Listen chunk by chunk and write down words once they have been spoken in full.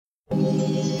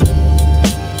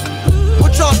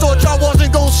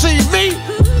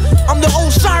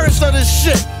rest of this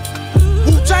shit.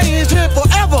 Wu-Tang is here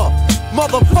forever,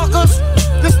 motherfuckers.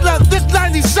 This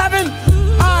 97,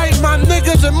 alright, my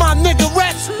niggas and my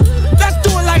niggerettes. Let's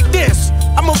do it like this.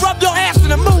 I'ma rub your ass in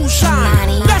the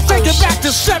moonshine. Let's take it back to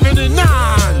 79.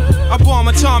 I bomb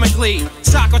atomically.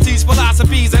 Socrates'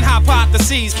 philosophies and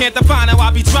hypotheses. Can't define how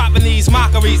I be dropping these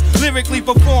mockeries. Lyrically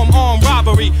perform armed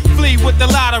robbery. Flee with the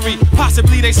lottery.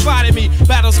 Possibly they spotted me.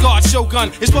 Battle scarred shogun.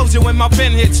 Explosion when my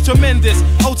pen hits. Tremendous.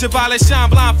 Ultraviolet shine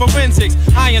blind forensics.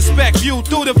 I inspect view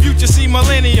through the future. See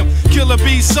millennium. Killer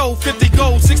bees sold 50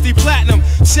 gold, 60 platinum.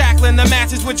 Shackling the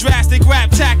masses with drastic rap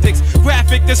tactics.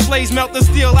 Graphic displays melt the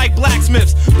steel like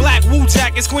blacksmiths. Black Wu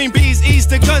jackets. Queen bees ease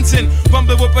the guns in.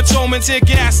 Rumbling with patrolmen. Tear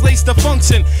gas lace the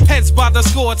function. Heads by the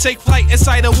score, take flight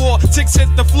inside a war. Ticks hit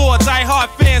the floor, die hard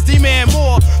fans demand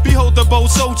more. Behold the bold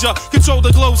soldier, control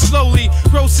the globe slowly.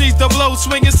 Proceeds the blow,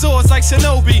 swinging swords like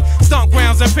shinobi. Stomp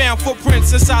grounds and pound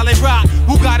footprints in solid rock.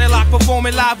 Who got it locked,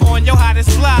 performing live on your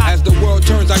hottest fly. As the world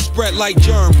turns, I spread like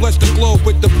germ. Bless the globe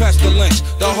with the pestilence.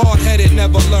 The hard-headed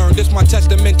never learn. This my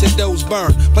testament to those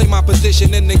burned. Play my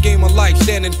position in the game of life,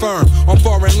 standing firm. On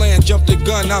foreign land, jump the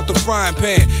gun out the frying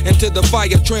pan. Into the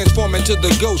fire, transform into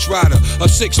the Ghost Rider. A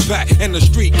six-pack and a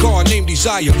street car named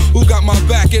Desire. Who got my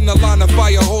back in the line of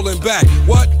fire holding back?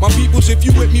 What? My peoples, if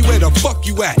you with me, where the fuck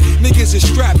you at? Niggas is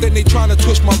strapped and they tryna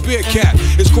twist my beer cap.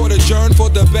 It's court adjourned for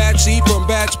the bad seed from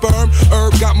bad sperm.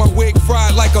 Herb got my wig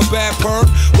fried like a bad perm.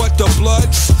 What the blood?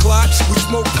 Clots? We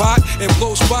smoke pot and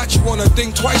blow spots. You wanna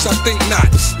think twice? I think not.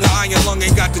 Now Iron Lung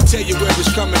ain't got to tell you where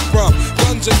it's coming from.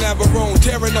 Guns are never own,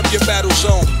 tearing up your battle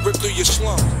zone. Rip through your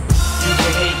slum. You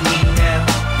can hate me now,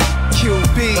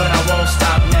 QB, but I won't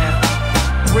stop now.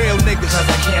 Real niggas, Cause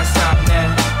I can't stop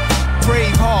now.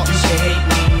 brave hearts. You can hate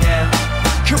me now,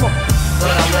 Come on.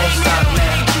 but I won't stop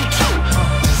now.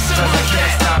 Cause I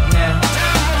can't stop now.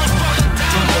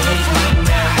 You can hate me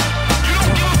now. You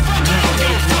can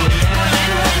hate me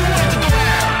now.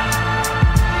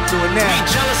 Do it now.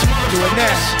 Do it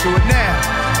now. Do it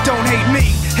now. Don't hate me.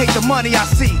 Hate the money I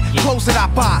see, clothes that I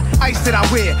buy, ice that I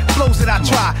wear, flows that I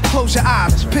try. Close your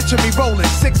eyes, picture me rolling,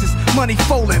 sixes, money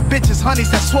folding, bitches, honeys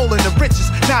that swollen, the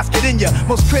richest. Nas get in ya,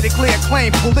 most critically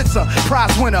acclaimed Pulitzer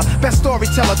Prize winner, best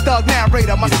storyteller, thug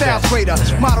narrator, my style's greater,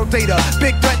 model data,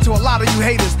 big threat to a lot of you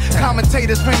haters.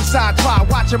 Commentators ringside try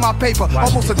watching my paper,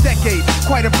 almost a decade,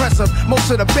 quite impressive. Most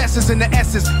of the best is in the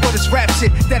essence, but it's rap shit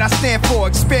that I stand for,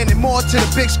 expanding more to the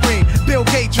big screen. Bill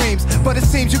Gates dreams, but it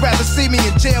seems you'd rather see me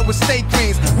in jail with state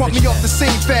dreams. Want me off the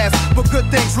scene fast, but good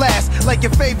things last. Like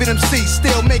your favorite MC,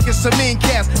 still making some mean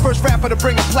cash. First rapper to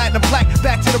bring a platinum plaque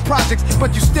back to the projects,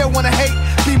 but you still wanna hate?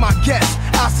 Be my guest,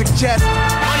 I suggest.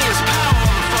 Money is power,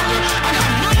 motherfucker. I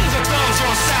got millions of dollars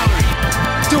on salary.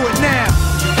 Do it now.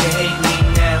 You can hate me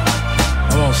now,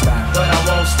 I won't stop. but I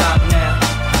won't stop now.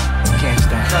 Can't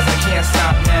stop. Cause I can't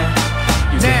stop now.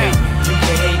 You can hate me. You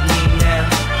can hate me now,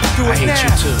 Do it now.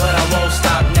 but I won't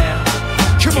stop now.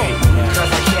 Come on. Cause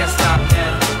I can't stop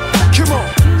now. Come on.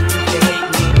 You can hate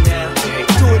me now.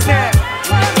 Do it now. You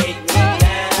can hate me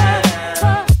now.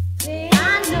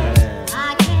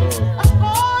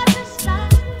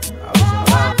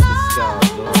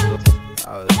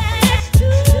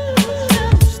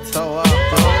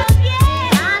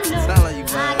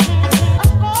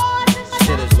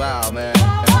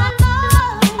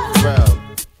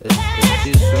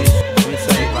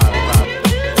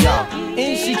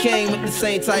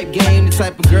 Same type game, the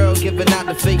type of girl giving out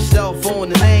the fake cell phone,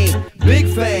 the name Big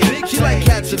Fame. She like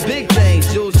catching big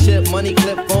things. Jewel ship, money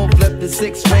clip, phone flip the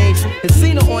 6 range. And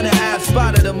seen her on the ass,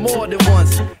 spotted her more than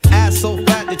once. Ass so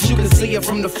fat that you can see her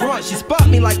from the front. She spot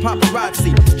me like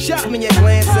paparazzi. Shot me a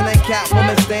glance and that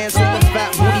Catwoman stance with the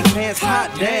fat booty pants.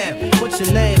 Hot damn. What's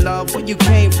your name, love? Where you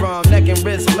came from? Neck and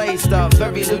wrist laced up,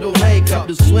 very little makeup.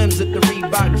 The swims at the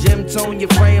Reebok gym tone your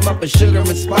frame up. A sugar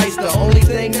and spice, the only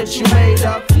thing that you made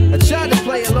up. I tried to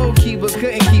play it low key but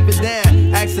couldn't keep it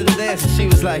down. Asked her to dance and she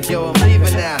was like, yo, I'm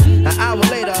leaving now. An hour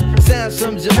later, sounds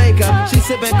from Jamaica. She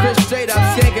sipping Chris straight up,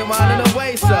 skanking while in the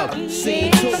waist up.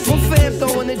 Scene 2. From fam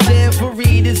throwing the jam for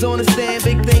Ryders on the stand.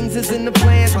 Big things is in the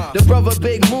plans. The brother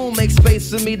Big Moon makes space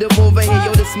for me to move in here.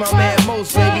 Yo, this my man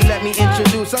Mos, baby, let me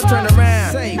introduce. I turn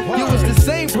around. You was the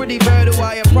same pretty bird who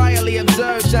I had priorly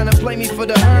observed, trying to play me for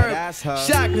the herb.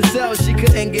 Shocked to sell, she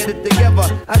couldn't get it together.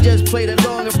 I just played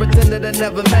along and pretended I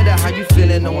never met her. How you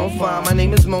feeling? No, I'm fine. My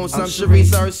name is Mos, I'm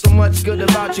Sharice. I heard so much good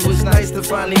about you, it's nice to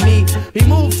finally meet. He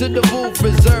moved to the booth,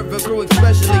 reserved for crew,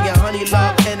 especially your honey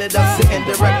love ended up sitting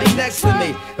directly next to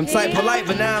me. I'm type polite,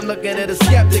 but now I'm looking at her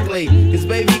skeptically. Cause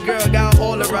baby girl got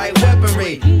all the right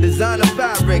weaponry. Designer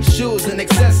fabric, shoes and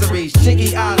accessories.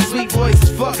 Chinky eyes, sweet voice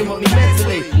is fucking with me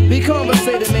mentally. Be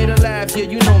conversated, made her laugh, yeah,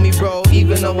 you know me, bro.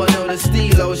 Even though I know the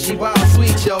stilo, she wild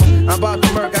sweet, yo. I'm about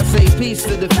to murk, I say peace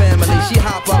to the family. She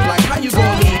hop up like, how you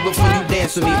gonna leave before you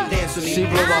dance with me? Dance with me. She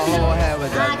blew my whole head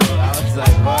with that. I was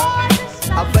like, what?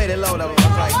 I played it low though. I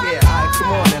was like, yeah, alright,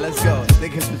 come on then, let's go.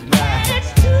 Niggas was mad.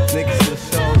 Niggas was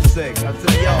so sick. I'm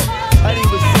saying, yo, honey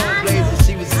was so blazing.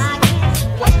 She was,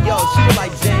 yo, she was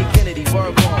like Jane Kennedy,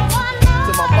 word on.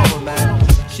 To my mama, man.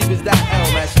 She was that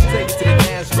L, man. She take it to the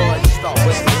dance floor and start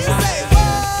whistling.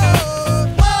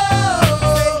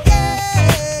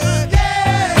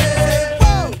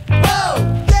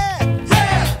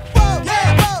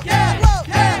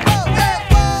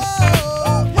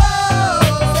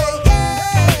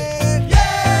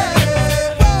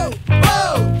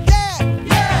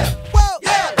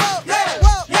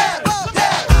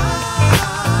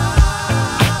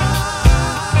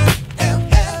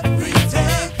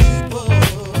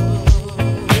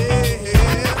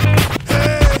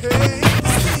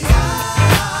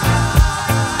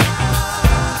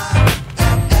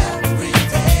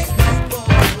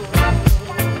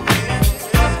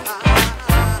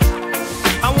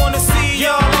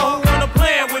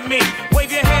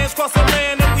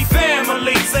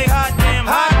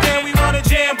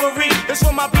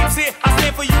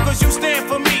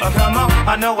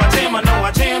 I know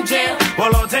I jam, jam.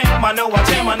 Well, oh damn, I know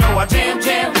I jam,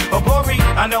 jam. Jamboree,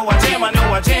 I know I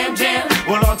jam, jam.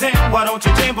 Well, oh damn, why don't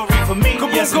you jamboree for me?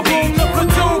 Kaboom, yes, kaboom, the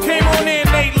platoon came on in,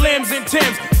 8 limbs and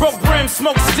Timbs. Broke brims,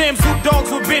 smoked stems, who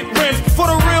dogs with bent rims. For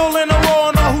the real and the raw,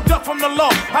 and all who duck from the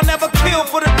law. I never kill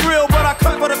for the thrill, but I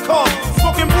cut for the cause.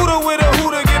 Smoking Buddha with a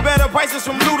hooter, get better prices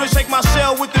from looters. Shake my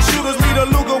shell with the shooters, lead a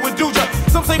Luger with Duja.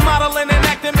 Some say modeling and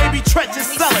acting, maybe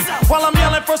treacherous selling. While I'm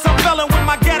yelling for some felon with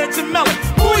my gadget melon.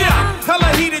 Booyah!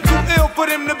 Hella heated, too ill for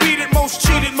them to beat it. Most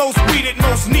cheated, most weeded,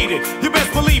 most needed. You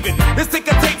best believe it. This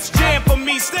ticker tapes jam for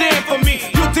me, stand for me.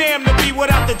 You damn to be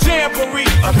without the jamboree.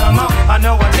 Come on, I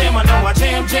know I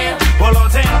jam, jam. Well, oh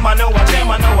damn, I know I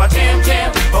jam,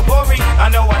 jam. Jamboree, I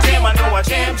know I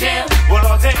jam, jam. Well,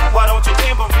 oh damn, why don't you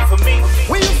jamboree for me?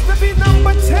 We used to be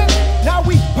number 10, now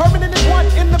we permanent in 1.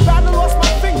 In the battle, lost my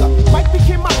finger. Mike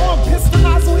became my arm, pistol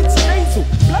nozzle, hits your nasal.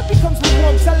 Blood becomes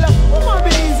lukewarm, tell her, oh my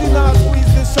be easy now,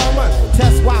 squeeze this shaman.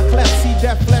 Test why cleft, see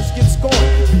that flesh get scorned.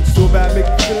 Beat so bad, make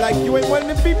you feel like you ain't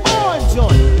wanting to be born,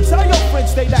 John. Tell your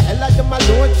friends, stay the hell out of my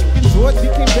lord. Chicken George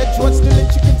became dead George, stealing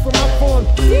chicken from my farm.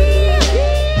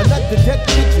 Another dead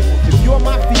pigeon. If you're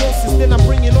my mafiosis, then I'm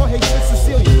bringing on hatred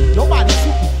Sicilian. Nobody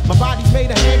shoot me, my body's made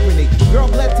a hand grenade. Girl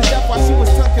bled to death while she was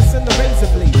tucking in the razor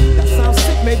blade. That sounds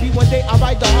sick, maybe one day I'll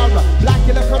write the horror.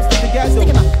 Blackula comes to the ghetto,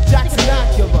 Jackson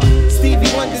Acura.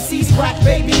 Stevie Wonder sees crack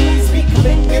babies,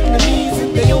 becoming enemies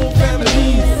in their own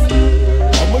families.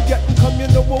 I'ma get them come, you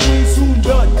know what we soon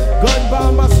done. Gun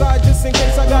by my side just in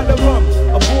case I got the rum.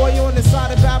 A boy on the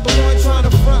side of Babylon trying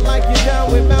to front like you're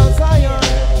down with Mount Zion.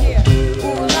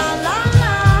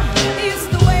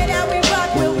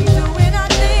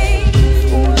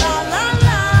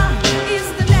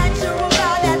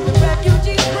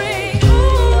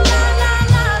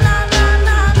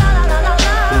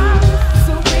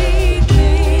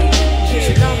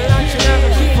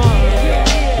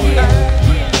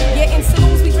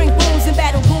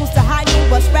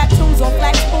 On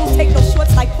flat spoons, take no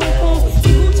shorts like poo-poos.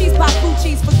 See Gucci's, buy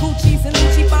Gucci's for Gucci's and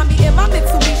Gucci. Find me in my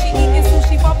Mitsubishi, eating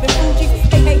sushi, bumping Fugees.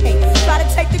 Hey, try to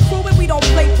take the crew and we don't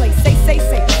play.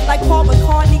 Say, like Paul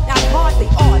McCartney, not hardly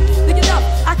on. Look it up,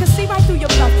 I can see right through your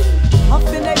bluff.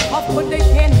 Huffing they puff, but they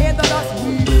can't handle us.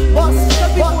 Bust,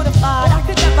 cause we fortified, I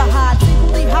could never hide.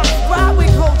 Singly hot, ride with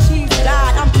cold cheese,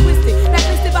 died. I'm twisted,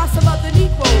 blacklisted by some other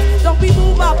Negroes. Don't be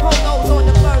moved by polos on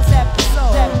the first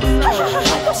episode.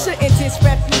 You shouldn't diss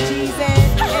refugees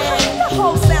and the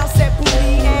whole sound set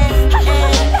booty and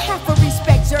have to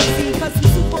respect Jersey, cause I'm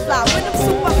super fly when I'm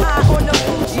super high on the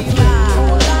Fuji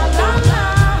line.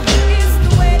 It's the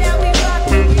way that we rock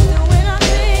when we doing our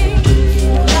thing.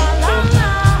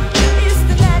 It's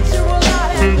the natural law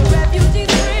that the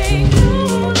refugees bring.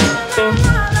 So we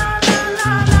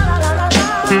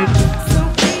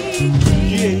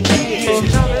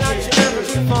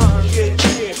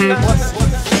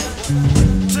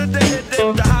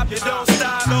think. The hop, you don't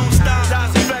stop.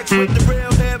 Dice effects with the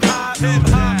real hip hop. Today,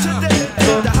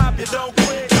 the hop, you don't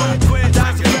quit.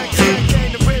 Dice effects,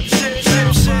 came to rip shit.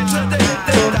 Today,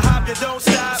 the hop, you don't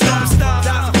stop. Dice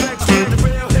effects with the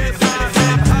real hip hop.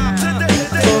 Today,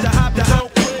 the hop, you don't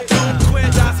quit.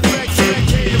 Dice effects,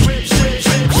 came to rip shit.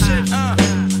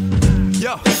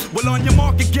 Yo, well on your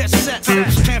market, get set.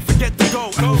 Can't forget the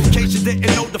goal. In case you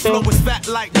didn't know, the flow is fat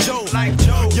like Joe.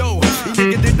 Yo, you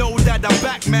niggas didn't know that I'm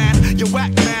back, man. You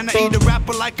whack, man. I eat a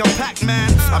rapper like like a Pac-Man.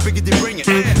 I figured you bring it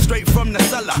straight from the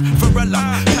cellar.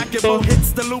 Varela, packable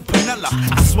hits the Lupinella.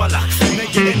 I swallow,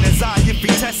 make it in his eye. If he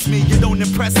test me, you don't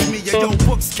impress me. Yo,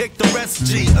 books kick the rest.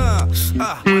 G.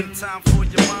 One time for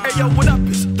your mind. Hey yo, what up?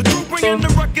 Is the crew bringing the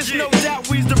ruckus? No doubt,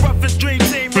 we's the roughest dream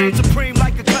team. Reign supreme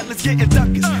like a cutlass getting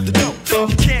duckers. The dope,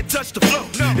 you can't touch the flow.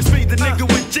 It's me, the nigga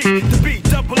with G, the B,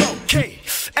 double O, K,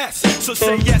 S. So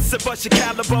say yes and bust your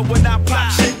caliber when I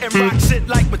pop shit and rock shit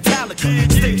like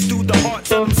Metallica. Sticks through the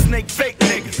hearts of them snake fake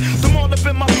niggas. Them all up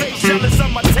in my face, jealous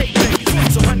of my tape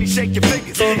niggas. So honey, shake your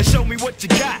fingers and show me what you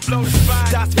got.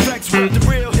 Das effects with the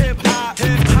real hip hop. To the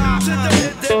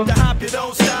hip, the hop, you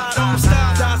don't stop.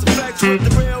 Das effects with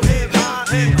the real hip hop.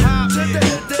 To the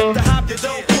hip, the hop, you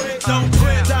don't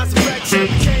quit. Das effects, you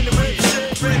came to rip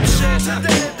shit. To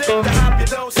the hip, the hop, you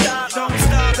don't stop.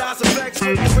 Das effects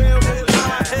with the real hip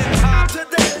hop. To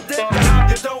the hip, the hop,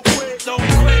 you don't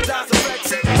quit. Das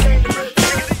effects, you came to rip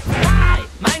shit. Hi,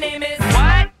 my name is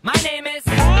what? My name is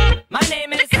my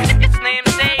name is its name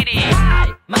Sadie.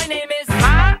 Hi, my name is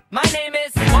my name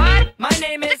is what? My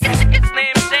name is its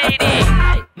name Sadie.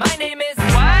 Hi, my name is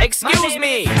what? Excuse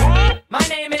me. My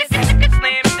name is its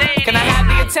name Sadie. Can I have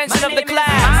the attention of the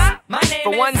class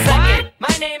for 1 second?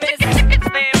 My name is its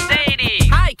name Sadie.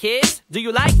 Hi kids, do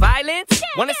you like violence?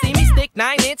 Wanna see me stick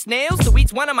 9-inch nails to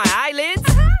each one of my eyelids?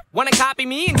 Wanna copy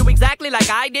me and do exactly like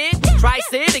I did? Try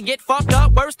sit and get fucked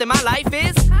up worse than my life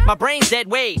is? My brain's dead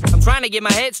weight. I'm trying to get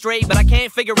my head straight, but I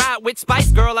can't figure out which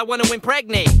Spice Girl I wanna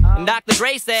impregnate. And Dr.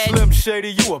 Dre said, Slim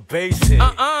Shady, you a basic.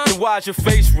 Then why's your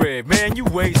face red? Man, you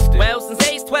wasted. Well, since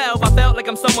age 12, I felt like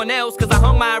I'm someone else, cause I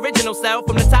hung my original self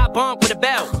from the top bunk with a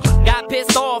belt. Got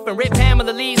pissed off and ripped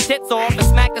Pamela Lee's tits off and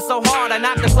smacked her so hard I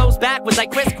knocked her clothes backwards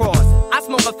like crisscross. I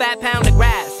smoke a fat pound of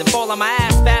grass and fall on my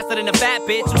ass faster than a fat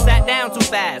bitch who sat down too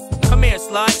fast. Come here,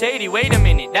 slut. Shady, wait a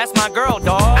minute. That's my girl,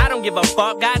 dawg. I don't give a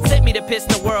fuck. God sent me to piss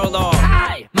the world off.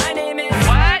 Hi, my name is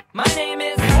what? My name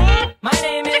is my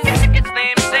name is its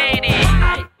name Sadie.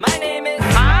 Hi, my name is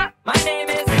my name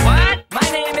is what? My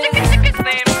name is its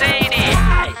name Sadie.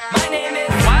 Hi, my name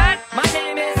is what? My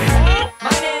name is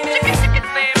my name is its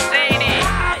name Sadie.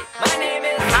 Hi, my name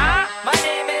is my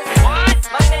name is what?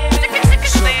 My name is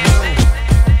its name Sadie.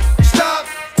 Stop,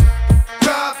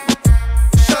 drop,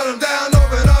 shut 'em down,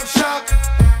 open up shop.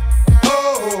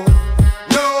 Oh,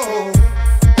 no,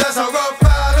 that's how Rough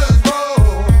Riders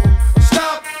roll.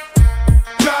 Stop,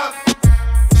 drop,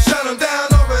 shut 'em down,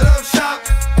 open up shop.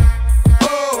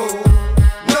 Oh,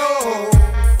 no,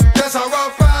 that's how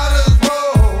Rough Riders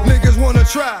roll. Niggas wanna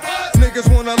try, niggas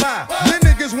wanna lie, then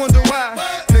niggas wonder why,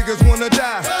 niggas wanna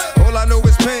die. All I know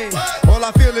is pain, all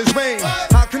I feel is rain.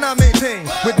 How can I maintain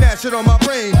with that shit on my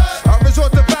brain? I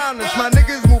resort to violence, my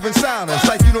niggas moving silence,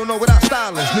 like you don't know what our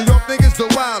style is. New York niggas the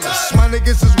wildest, my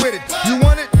niggas is with it. You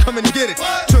want it? Come and get it.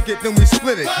 Took it, then we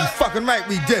split it. You fucking right,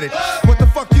 we did it. What the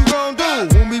fuck you gon' do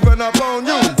when we run up on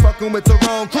you? Fucking with the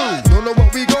wrong crew, don't know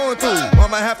what we going through. I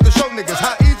might have to show niggas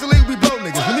how easily we blow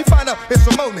niggas. When we find out it's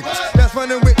some more niggas that's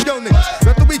running with yo niggas.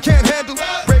 Nothing we can't handle,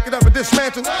 break it up and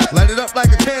dismantle. Light it up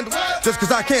like a candle, just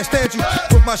cause I can't stand you.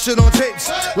 Put my shit on tapes,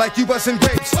 like you busting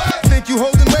grapes. Think you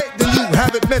holding weight, then you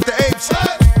haven't met the apes.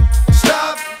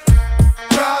 Stop,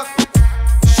 drop,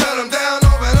 shut 'em down,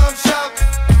 open up shop.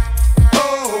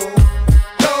 Oh,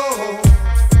 no,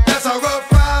 that's how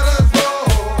Rough Riders roll.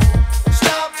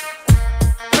 Stop,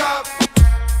 drop,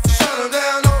 shut 'em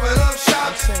down, open up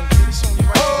shop.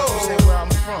 Oh,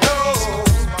 no,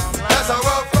 that's how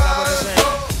Rough Riders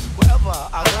roll. Wherever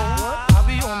I go, I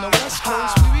be on the West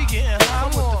Coast. We be getting high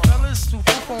with the fellas to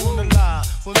perform on the live.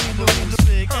 With me, Louis,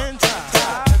 big and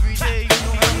tie. Every day, you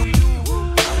know how we do.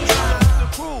 I'm trying with the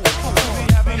crew.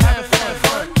 We be having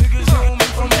fun. Niggas know me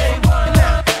from day one.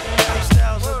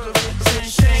 Lifestyles of the rich and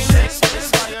shameless.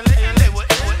 Violate with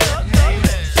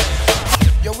nameless.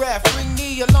 Yo, rap, bring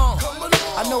me along.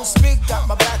 I know Spig got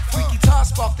my back. Freaky Toss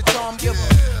spark the charm. Give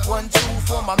 1, 2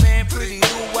 for my man, Pretty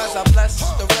Lou. As I bless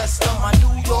the rest of my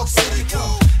New York City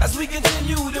crew. As we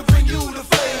continue to bring you the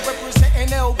flame,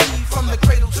 representing LB from the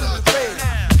cradle to the grave.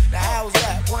 Now how's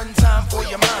that? One time for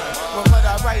your mind. When what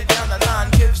I write down the line,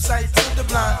 give sight to the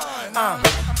blind. I'm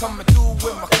coming through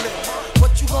with my clip.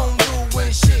 What you gon' do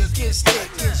when shit gets thick?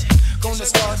 Is you gonna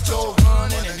start your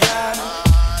running and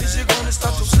hiding? Is you gonna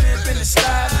start your slipping and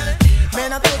sliding?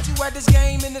 Man, I thought you had this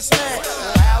game in the smash.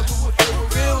 Well, I'll do it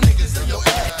for real niggas in your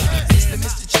ass. It's the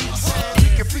Mr. Cheeks,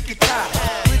 freaky tie,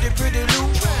 pretty Lou,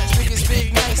 biggest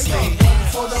big nice man.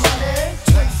 For the money,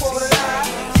 2 for the lie,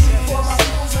 3 for my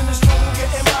peoples in the struggle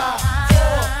getting by.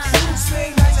 4, you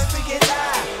swing nice and freaky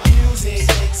die. Music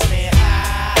makes me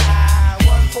high.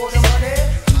 1 for the money,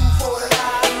 2 for the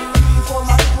lie, 3 for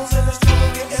my peoples in the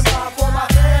struggle getting by. For my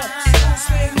fam, you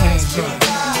swing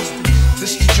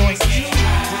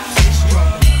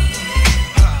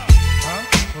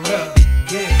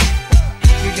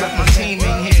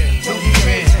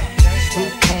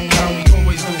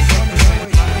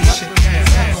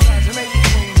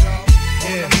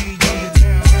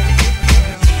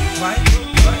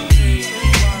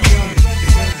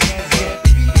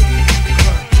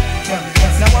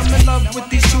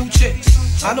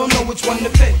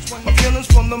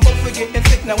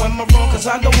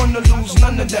lose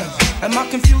none of them. Am I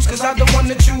confused cause I don't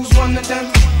wanna choose one of them?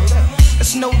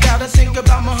 It's no doubt I think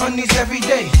about my honeys every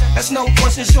day. That's no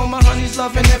question, show my honeys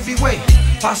love in every way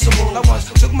possible. I once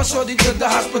took my shorty to the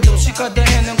hospital. She cut her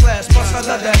hand in glass, plus I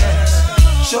love that ass.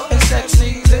 Short and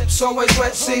sexy, lips always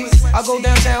wet, see. I go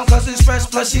downtown cause it's fresh,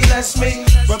 plus she lets me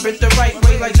rub it the right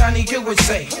way like Johnny Gill would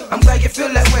say. I'm glad you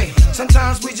feel that way.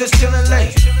 Sometimes we just chillin'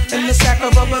 late in the sack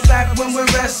of rubber back when we're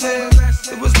resting.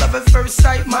 It was love at first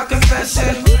sight, my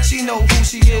confession. She know who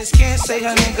she is, can't say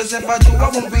her name, cause if I do, I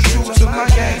won't be true to my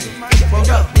game. Well,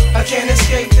 yo, I can't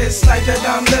escape this life that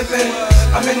I'm living.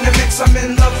 I'm in the mix, I'm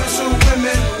in love with 2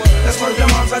 women. That's where the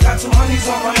moms, I got 2 honeys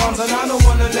on my arms, and I don't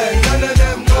wanna let none of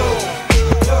them go.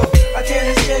 Yo, I can't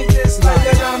escape this life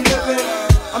that I'm living.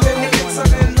 I'm in the mix,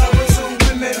 I'm in love with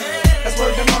 2 women. That's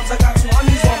where the moms, I got 2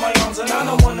 honeys on my arms, and I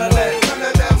don't wanna let none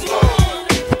of them go.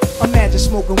 Imagine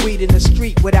smoking weed in the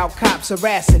street without cops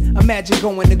harassing. Imagine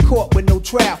going to court with no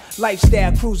trial.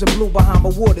 Lifestyle cruising blue Bahama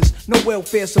waters. No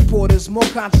welfare supporters. More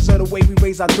conscious of the way we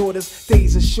raise our daughters.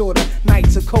 Days are shorter,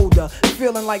 nights are colder.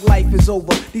 Feeling like life is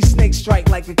over. These snakes strike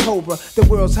like a cobra. The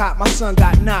world's hot, my son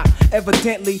got knocked.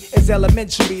 Evidently, it's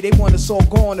elementary. They want us all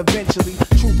gone eventually.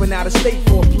 Trooping out of state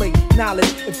for a plate.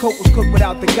 Knowledge, if coke was cooked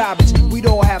without the garbage, we'd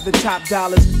all have the top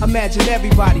dollars. Imagine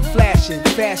everybody flashing.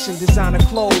 Fashion, designer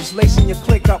clothes. Lacing your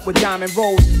click up with diamond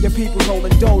rolls. Your people's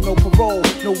holding dough, no parole,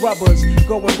 no rubbers.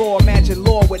 Going raw, imagine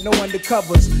law with no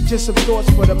undercovers. Just some thoughts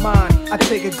for the mind. I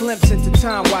take a glimpse into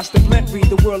time, watch the blimp read,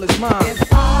 the world is mine.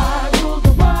 If I rule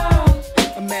the world,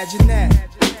 imagine that.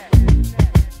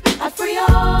 I free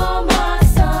all my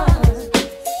sons.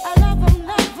 I love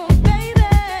them, baby.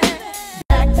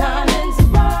 Black diamonds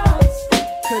and pearls.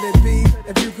 Could it be,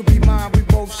 if you could be mine, we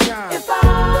both shine. If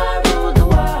I rule the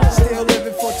world, still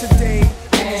living for today,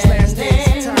 in these last days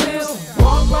of time. We'll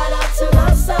walk right up to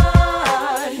the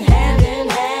sun, hand in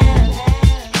hand.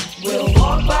 We'll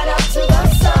walk right up to the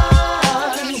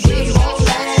sun, we won't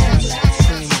land.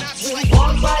 We'll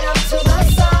walk right up to the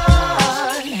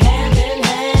sun, hand in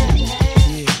hand.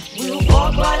 We'll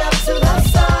walk right up to the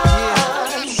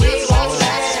sun, we won't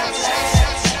land.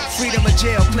 Freedom of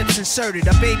jail, clips inserted.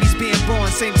 A baby's being born,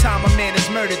 same time a man is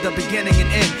murdered. The beginning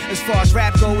and end. As far as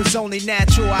rap go, it's only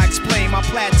natural. I explain my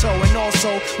plateau and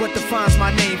also what defines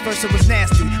my name. First it was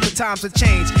nasty, but times have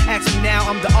changed. Ask me now,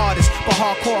 I'm the artist, but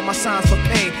hardcore my signs for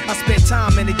pain. I spent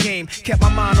time in the game, kept my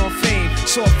mind on fame.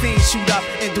 Saw fiends shoot up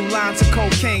and do lines of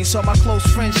cocaine. Saw my close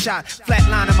friend shot,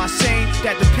 flatlining my sane.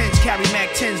 That depends, carry Mac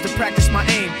 10s to practice my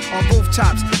aim. On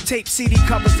rooftops, tape CD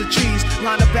covers the trees.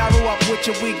 Line a barrel up with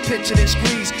your weak picture then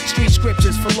squeeze. Street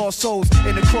scriptures for lost souls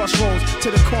in the crossroads.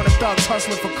 To the corner thugs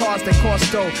hustling for cars that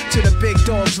cost dough. To the big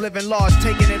dogs living large,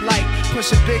 taking it light.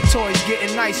 Pushing big toys,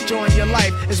 getting nice, join your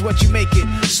life is what you make it.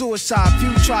 Suicide,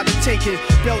 few tried to take it.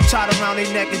 Belt tied around their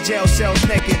neck in jail cells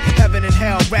naked. Heaven and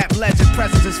hell, rap legend,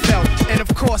 presence is felt. And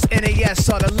of course, NAS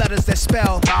are the letters that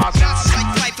spell. Not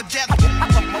like life or death,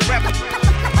 my rap.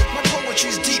 My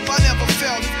poetry's deep, I never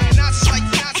felt. Not like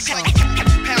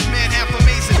half man, half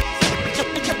amazing.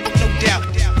 No doubt.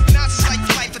 Not like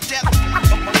life or death,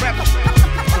 my rap.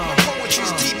 My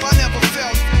poetry's deep, I never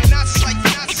felt. Not like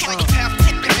half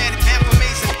man, half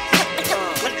amazing.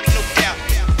 No doubt.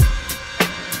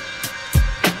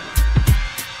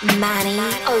 Money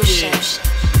Ocean.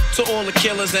 To all the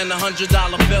killers and the $100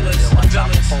 billers.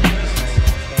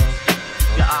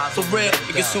 For real,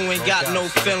 niggas who ain't got no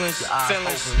feelings.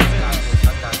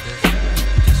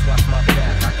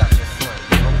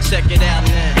 Check it out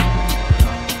now.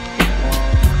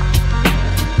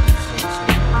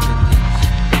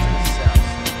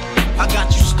 I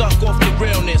got you stuck off the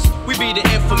realness. We be the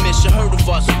infamous, you heard of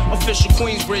us. Official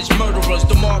Queensbridge murderers.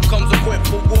 The mob comes equipped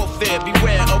for warfare.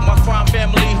 Beware of my crime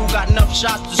family who got enough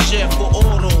shots to share for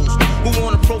all those who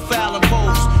wanna profile and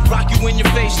pose. Rock you in your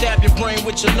face, stab your brain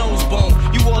with your nose bone.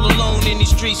 You all alone in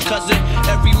these streets, cousin.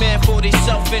 Every man for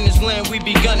theyself in his land, we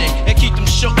be gunning. And keep them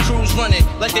shook crews running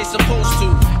like they supposed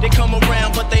to. They come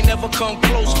around, but they never come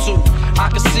close to. I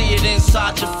can see it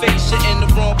inside your face, you're in the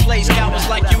wrong place. Cowards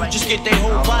like you just get their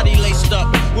whole body laced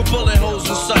up with bullet holes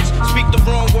and such. Speak the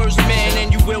wrong words, man,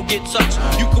 and you will get touched.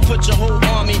 You can put your whole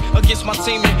army against my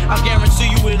team, and I guarantee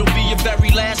you it'll be your very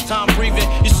last time breathing.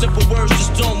 Your simple words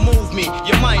just don't move me.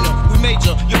 You're minor, we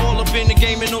major. You're all up in the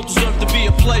game and don't deserve to be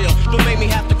a player. Don't make me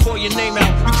have to call your name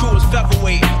out. Your crew is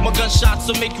featherweight. My gunshots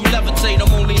will make you levitate.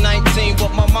 I'm only 19,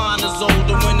 but my mind is old.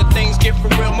 And when the things get for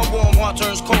real, my warm heart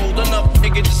turns cold. Another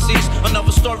nigga deceased,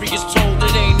 another story is told.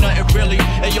 It ain't nothing really.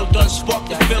 And yo, done sparked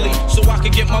the Philly, so I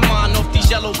could get my mind off these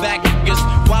yellow back niggas.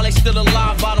 While they still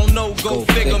alive, I don't know, go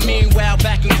figure. Meanwhile,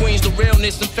 back in Queens, the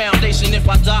realness and foundation. If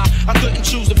I die, I couldn't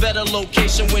choose a better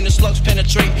location. When the slugs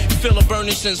penetrate, you feel a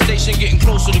burning sensation, getting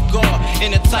closer to God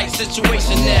in a tight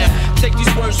situation now. Take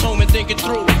these words home and think it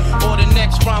through, or the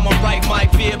next rhyme I write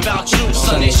might be about you.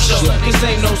 Son, they shook, cause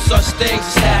ain't no such things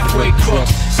as halfway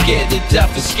crooks. Scared to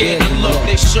death and scared to look,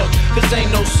 they shook, cause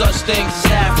ain't no such things as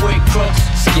halfway crooks.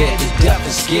 Scared to death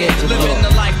and scared to look. Living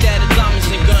the life that is diamonds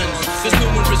and guns. There's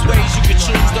numerous ways you could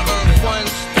choose to earn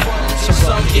funds. So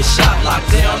some get shot,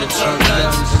 locked down, and turn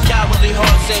nuns. Cowardly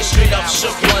hearts ain't straight up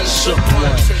shook ones, shook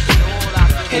ones.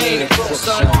 It ain't a crook,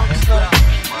 son.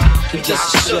 He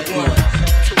just a shook one.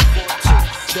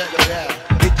 Check it out.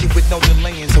 Hit you with no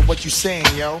delaying, so what you saying,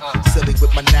 yo? Silly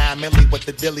with my 9 milli with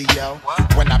the dilly, yo.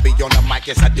 When I be on the mic,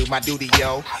 yes, I do my duty,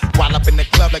 yo. While up in the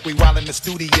club like we while in the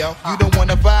studio. You don't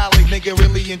wanna violate, nigga,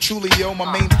 really and truly, yo. My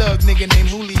main thug, nigga named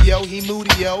Julio, he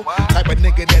moody, yo. Type of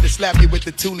nigga that'll slap you with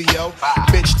the tulio.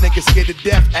 Bitch, nigga scared to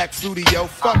death, act fruity, yo.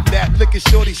 Fuck that, look at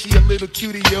shorty, she a little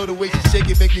cutie, yo. The way she shake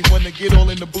it make me wanna get all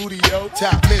in the booty, yo.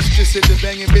 Top mistress at the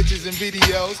banging bitches and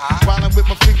videos. While I'm with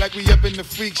my freak like we up in the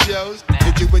freak shows.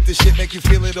 Hit you with the shit, make you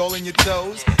feel it all in your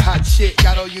toes. Hot shit,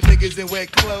 got all you niggas in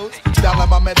wet clothes. Style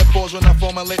my metaphors when I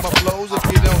formulate my flows. If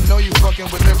you don't know, you fucking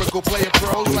with lyrical player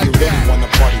pros like that. You really wanna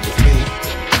party with me?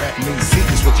 Let me see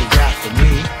just what you got for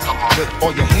me. Put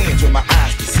all your hands with my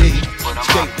eyes to see.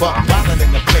 Straight buck wildin'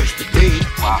 in the place to be.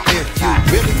 If you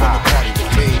really wanna party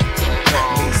with me, let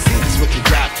me see just what you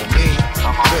got for me.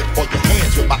 Put all your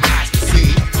hands with my eyes to see.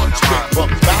 Straight buck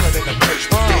wildin' in the place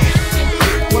to be.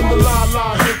 When the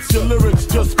la-la hits your lyrics,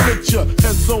 just spit ya.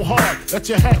 Head so hard that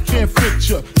your hat can't fit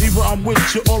ya. Either I'm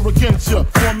with ya or against ya.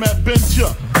 Format bent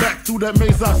ya. Back through that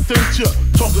maze I sent ya.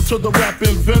 Talking to the rap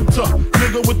inventor.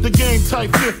 Nigga with the game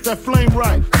type fifth, that flame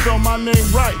right. Spell my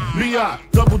name right.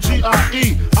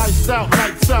 B-I-double-G-I-E. Iced out,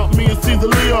 lights out, me and C the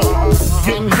Leo.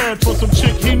 Getting head for some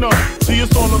chick he know. See,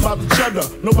 it's all about the cheddar.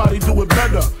 Nobody do it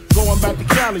better. Going back to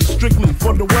Cali, strictly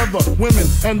for the weather, women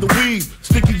and the weed,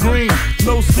 sticky green,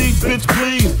 no seed, bitch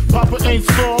please. Papa ain't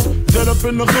soft, dead up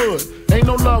in the hood, ain't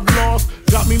no love lost.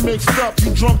 Got me mixed up,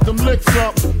 you drunk them licks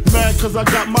up. Mad cause I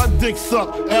got my dick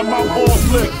sucked and my balls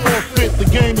licked. Forfeit, the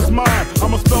game is mine.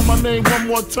 I'ma spell my name one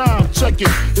more time, check it.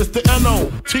 It's the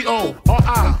N-O-T-O-R-I-O-U-S.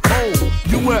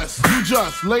 You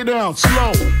just lay down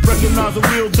slow. Recognize a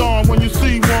real dawn when you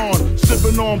see one.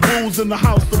 Sipping on booze in the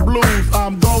house of blues.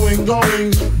 I'm going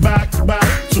back to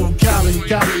Cali.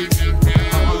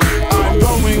 I'm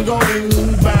going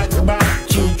back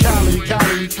to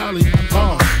Cali.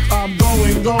 I'm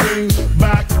going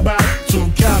back to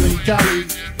Cali.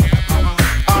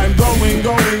 I'm going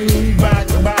back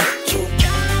to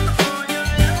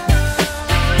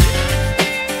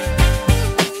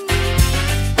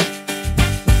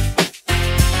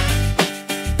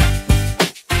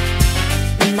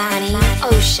Money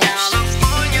Ocean.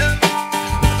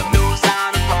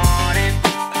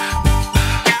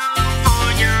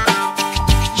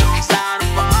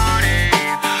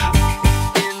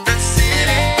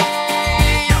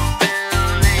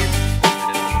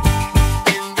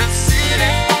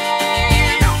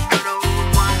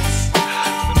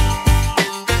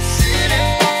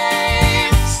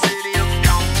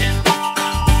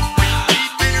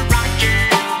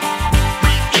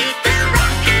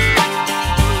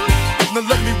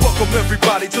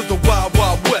 Everybody to the Wild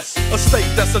Wild West, a state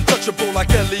that's untouchable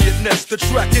like Elliot Ness. The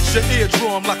track hits your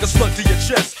eardrum like a slug to your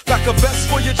chest. Like a vest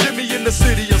for your Jimmy in the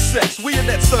city of sex. We in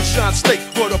that sunshine state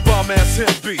where the bomb ass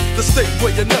him be. The state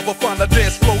where you never find a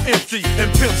dance floor empty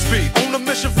and pimp speed. On a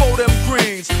mission for them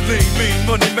greens. Lean, mean,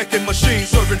 money making machines,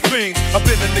 serving fiends. I've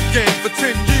been in the game for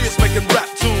 10 years making rap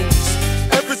tunes.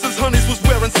 Ever since Honeys was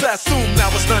wearing Sassoon,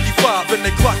 now it's 95 and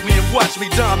they clock me and watch me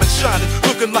diamond shining,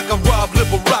 looking like I'm Rob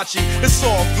Liberace. It's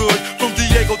all good, from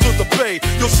Diego to the Bay.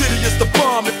 Your city is the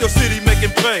bomb if your city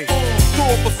making pain.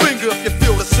 Throw up a finger if you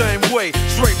feel the same way.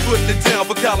 Straight putting it down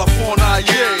for California,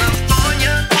 yeah.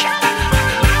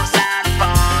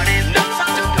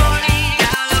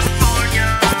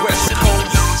 West Coast.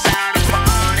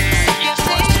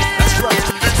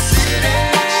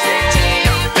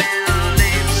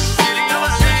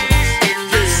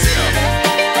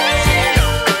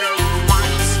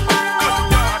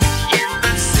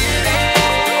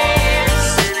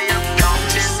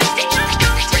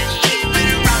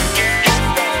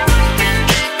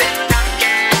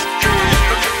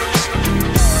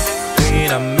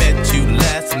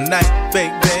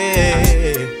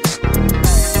 Baby,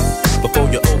 before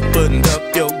you opened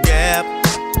up your gap,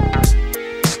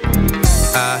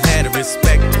 I had a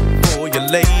respect for your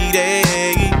lady.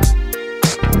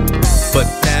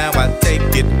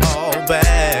 it all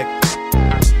back.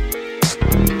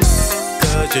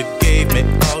 Cause you gave me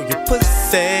all your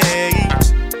pussy,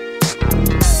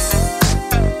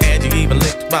 and you even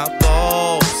licked my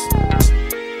balls.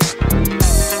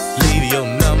 Leave your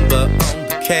number on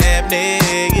the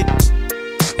cabinet,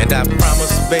 and I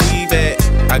promise, baby,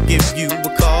 I'll give you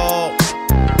a call.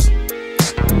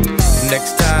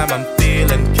 Next time I'm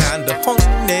feeling kinda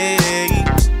horny,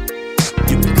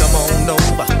 you can come on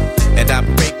over and I'll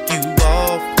break you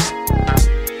off.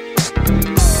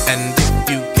 And if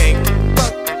you can't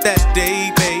fuck that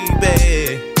day,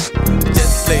 baby,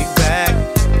 just lay back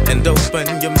and open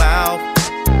your mouth.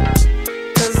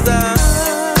 Cause I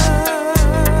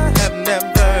have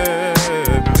never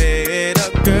met a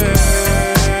girl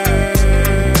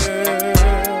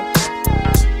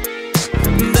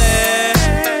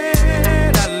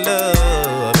that I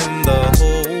love in the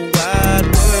whole wide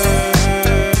world.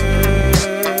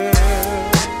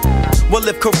 Well,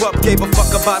 if Corrupt gave a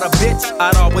fuck about a bitch,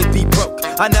 I'd always be broke.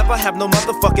 I never have no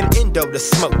motherfucking endo to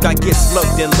smoke. I get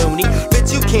sloped and loony.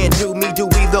 Bitch, you can't do me. Do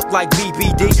we look like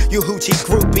BBD? You hoochie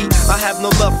groupie. I have no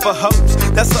love for hoes.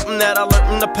 That's something that I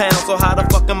learned in the pound. So how the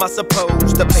fuck am I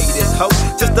supposed to pay this hoe?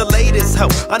 Just the latest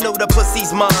hoe. I know the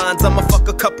pussy's mine. I'ma fuck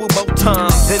a couple more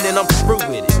times and then I'm through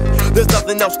with it. There's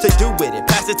nothing else to do with it.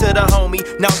 Pass it to the homie,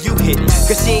 now you hit it.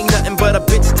 Cause she ain't nothing but a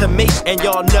bitch to me. And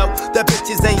y'all know that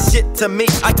bitches ain't shit to me.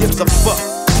 I give a fuck.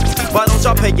 Why don't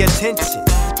y'all pay attention?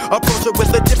 Approach her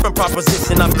with a different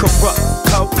proposition. I'm corrupt,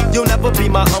 ho. You'll never be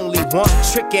my only one.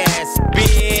 Trick ass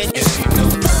bitch.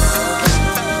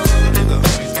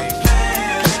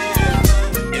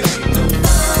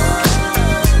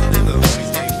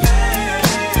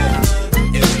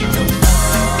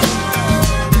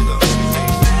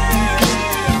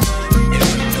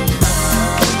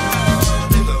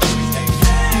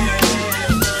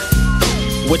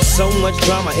 With so much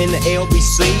drama in the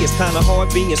LBC, it's kinda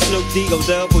hard being Snoop D-O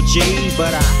Double G.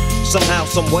 But I somehow,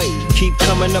 someway keep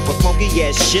coming up with funky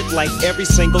ass shit like every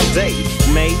single day.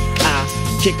 May I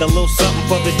kick a little something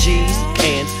for the G's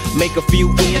and make a few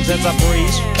ends as I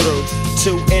breeze through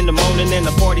 2 in the morning and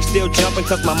the party still jumping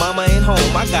cause my mama ain't home.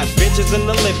 I got bitches in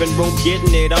the living room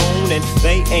getting it on and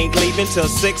they ain't leaving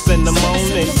till 6 in the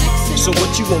morning. So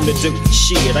what you wanna do?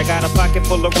 Shit, I got a pocket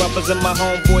full of rubbers and my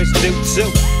homeboys do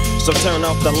too. So turn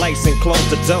off the lights and close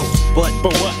the doors. But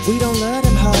what? We don't love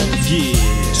them hoes. Yeah.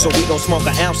 So we gon' smoke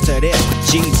an ounce to that.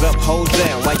 G's up, hoes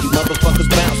down, while you motherfuckers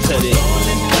bounce to this.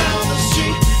 Rolling down the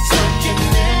street, smoking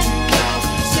in now,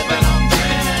 sipping on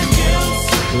gin and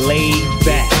gills. Laid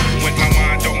back. With my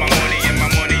mind on my money and my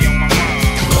money on my mind.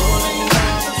 Rolling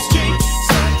down the street,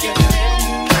 smoking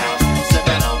in now,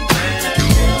 sipping on gin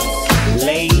and gills.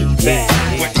 Laid back.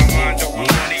 With my mind on my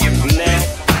money and my money.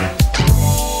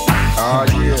 Oh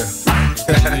yeah.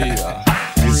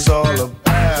 It's all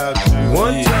about you.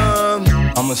 One time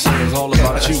I'ma say it's all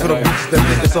about you. Right?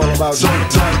 It's all about you.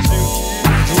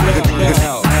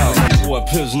 What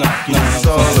piss knock? You know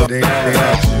what I'm saying?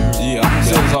 Yeah, I'ma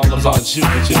say it's all about you,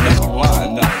 but you're not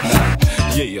lying now.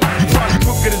 Yeah. You probably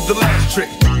took it as the last trick.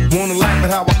 Wanna laugh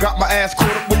at how I got my ass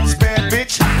caught up with this bad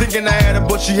bitch? Thinking I had her,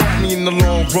 but she had me in the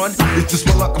long run. It's just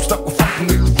my luck, I'm stuck with fucking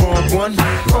with the wrong one.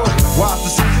 Wise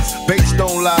decisions, based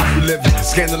on lies we live in.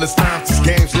 Scandalous times, this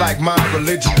game's like my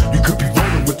religion. You could be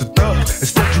rolling with the thug,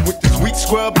 instead you with this weak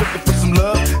scrub looking for some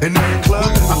love. And in the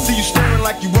club, I see you staring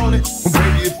like you want it. Well,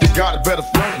 baby, if you got it, better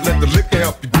flaunt it. Let the liquor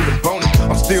help you get a bonus.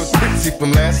 I'm still tipsy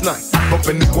from last night,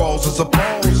 bumping the walls as a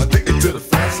pose, addicted to the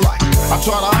fast life. I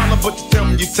try to holler, but you tell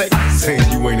me you take it. Saying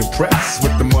you ain't impressed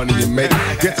with the money you make.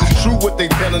 Guess it's true what they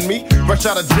telling me. Fresh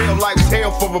out of jail, life's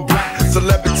hell for a black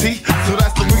celebrity. So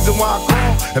that's the reason why I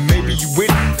call. And maybe you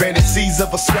with it. Fantasies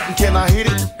of a sweating, can I hit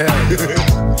it?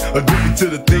 Addicted to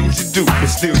the things you do, but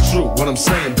still true. What I'm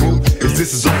saying, boo, is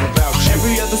this is all about you.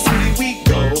 Every other city we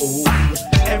go,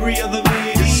 every other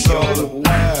video, it's all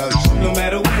about you. No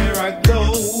matter where I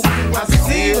go, I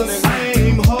see the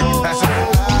same hole.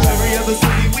 Every other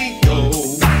city we go,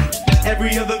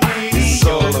 every other video, it's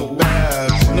all about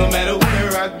you. No matter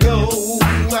where I go,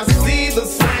 I see the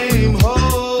same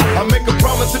hole. I make a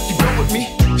promise if you go with me,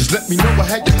 just let me know I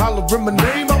had you hollering my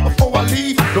name out before I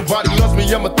leave. Nobody loves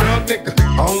me, I'm a thug nigga.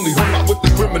 I only hung out with the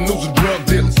criminals and drug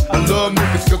dealers. I love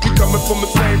niggas cause we coming from the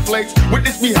same place.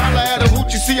 Witness me holler at a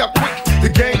hoot, you see how quick the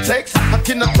game takes. I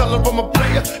cannot tell her I'm a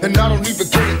player, and I don't even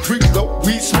care. Creep though,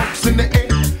 weed smokes in the air.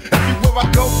 Everywhere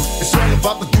I go, it's all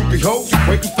about the groupie hoes.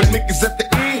 Waiting for niggas at the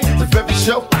end of every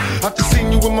show. I just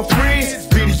seen you with my friends,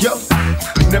 video.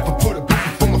 Never put a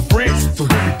beat for my friends, so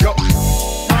here we go.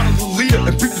 Follow the leader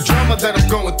and beat the drama that I'm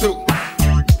going through.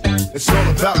 It's all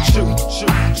about you.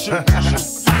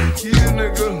 Yeah,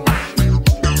 nigga.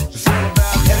 It's all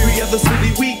about other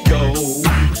city we go.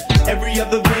 Every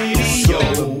other way